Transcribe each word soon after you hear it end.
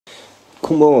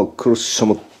こんばんは、クロシャ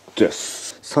モで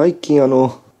す。最近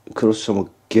クロシャモ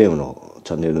ゲームの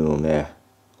チャンネルのね、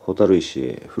ホタルイ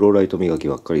シフローライト磨き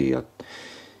ばっかり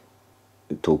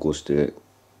投稿して、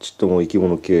ちっとも生き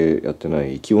物系やってな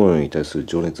い生き物に対する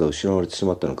情熱は失われてし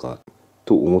まったのか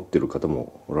と思ってる方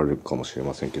もおられるかもしれ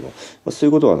ませんけど、そうい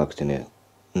うことはなくてね、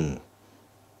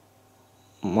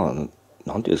まあなんてい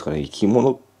うんですかね、生き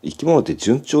物って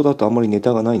順調だとあんまりネ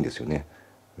タがないんですよね。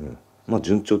まあ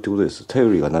順調ってことです。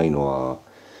頼りがないのは、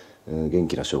元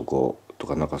気な証拠と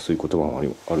かなんかそういう言葉もあ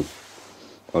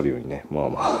るようにね、ま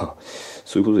あ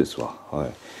そういうことですわ。は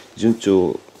い、順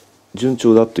調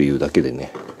だというだけで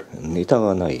ね、ネタ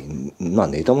がない。まあ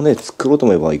ネタもね、作ろうと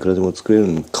思えばいくらでも作れ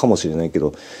るかもしれないけ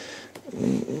ど、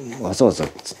わざわざ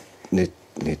ネ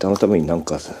タのために何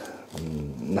かっ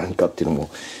ていうのも、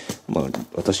まあ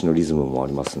私のリズムもあ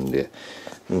りますんで、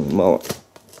まあ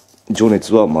情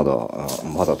熱はまだ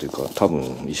というか、多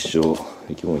分一生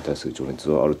生き物に対する情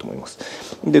熱はあると思います。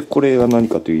でこれが何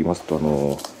かと言いますと、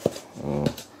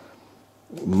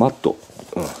マット、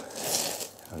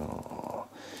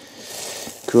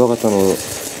クワガタの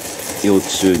幼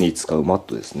虫に使うマッ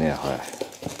トですね。は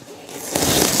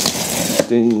い。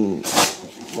で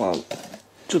まあ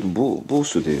ちょっと某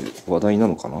種で話題な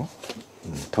のかな、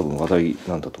多分話題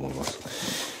なんだと思います。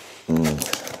何で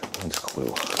すかこれ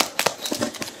は。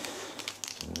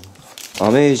ア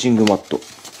メージングマット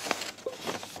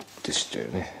でしたよ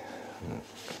ね。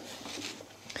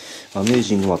アメー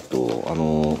ジングマット、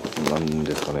なん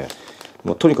ですかね、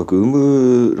とにかく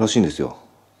産むらしいんですよ。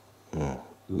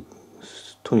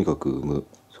とにかく産む。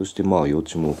そしてまあ幼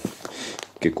虫も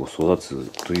結構育つ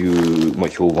という、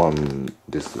評判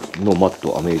ですのマッ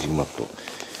ト、アメージングマッ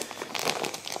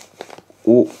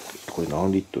トを、これ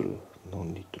何リットル買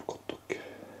ったっけ。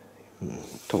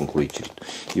多分これ1リットル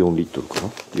4リットルかな、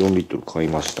4リットル買い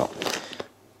ました。は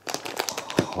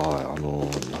い、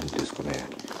なんていうんですかね、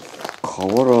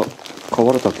瓦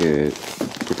竹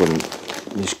とか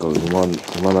にしか産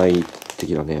まない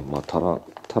的なね、タラ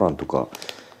ンとか、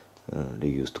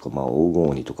レギュースとか、黄金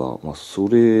鬼とか、そ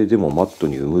れでもマット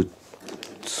に産む、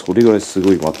それぐらいす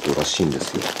ごいマットらしいんで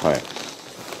すよ。はい。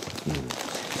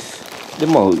で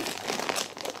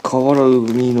瓦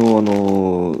産み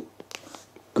の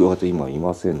クワガタ今い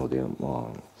ませんので、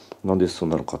なんでそん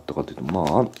なの買ったかという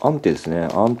と、安定ですね。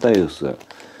安泰ウス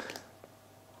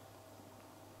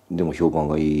でも評判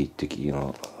がいい的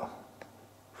な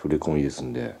触れ込みです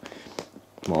んで、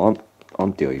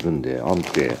安定はいるんで、安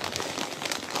定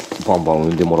バンバン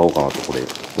産んでもらおうかなと、これね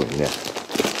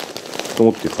と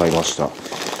思って買いました。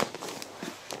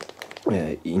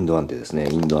インド安定ですね。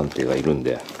インド安定がいるん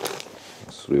で、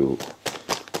それを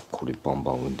これバン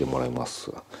バン産んでもら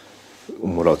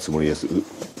うつもりです。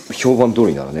評判通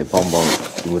りならね、バンバン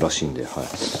産むらしいんで、は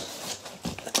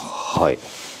い。で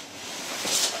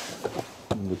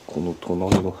この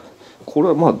隣の、これ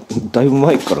はだいぶ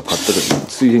前から買ったけど、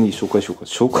ついでに紹介って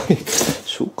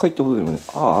ことでもね、ち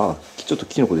ょっと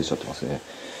キノコ出ちゃってますね。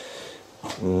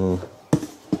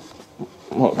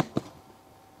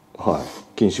はい、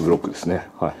禁止ブロックですね。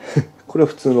はい。これは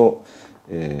普通の、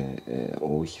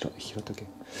大平竹。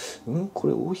こ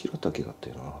れ大平竹だった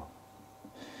よな。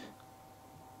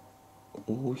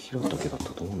大平竹だった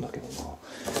と思うんだけど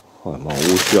な。はい、大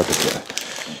平竹。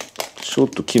ちょっ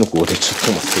とキノコが出ちゃっ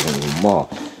てますけども、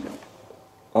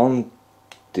安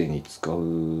定に使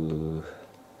う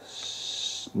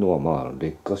のは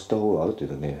劣化した方が、ある程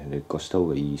度ね、劣化した方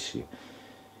がいいし、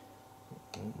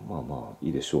い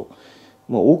いでしょ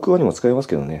う。大桑にも使えます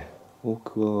けどね。大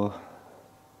桑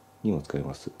にも使え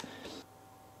ます。ち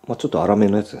ょっと粗め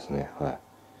のやつですね。はい。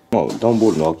段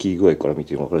ボールの空き具合から見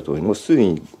て分かるとおり、もうすで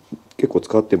に結構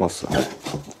使ってます。はい。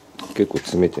結構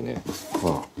詰めてね。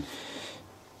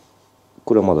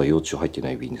これはまだ幼虫入って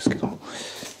ない瓶ですけど、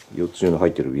幼虫の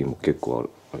入ってる瓶も結構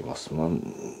あります。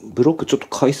ブロックちょっと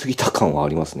買いすぎた感はあ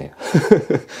りますね。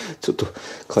ちょっと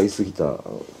買いすぎた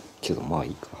けど、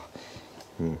いいか。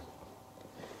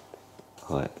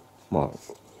はい。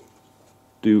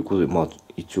ということで、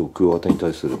一応クワガタだ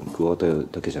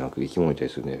けじゃなく生き物に対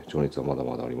するね、情熱はまだ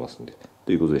まだありますんで、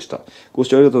ということでした。ご視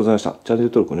聴ありがとうございました。チャンネル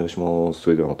登録お願いします。そ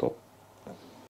れではまた。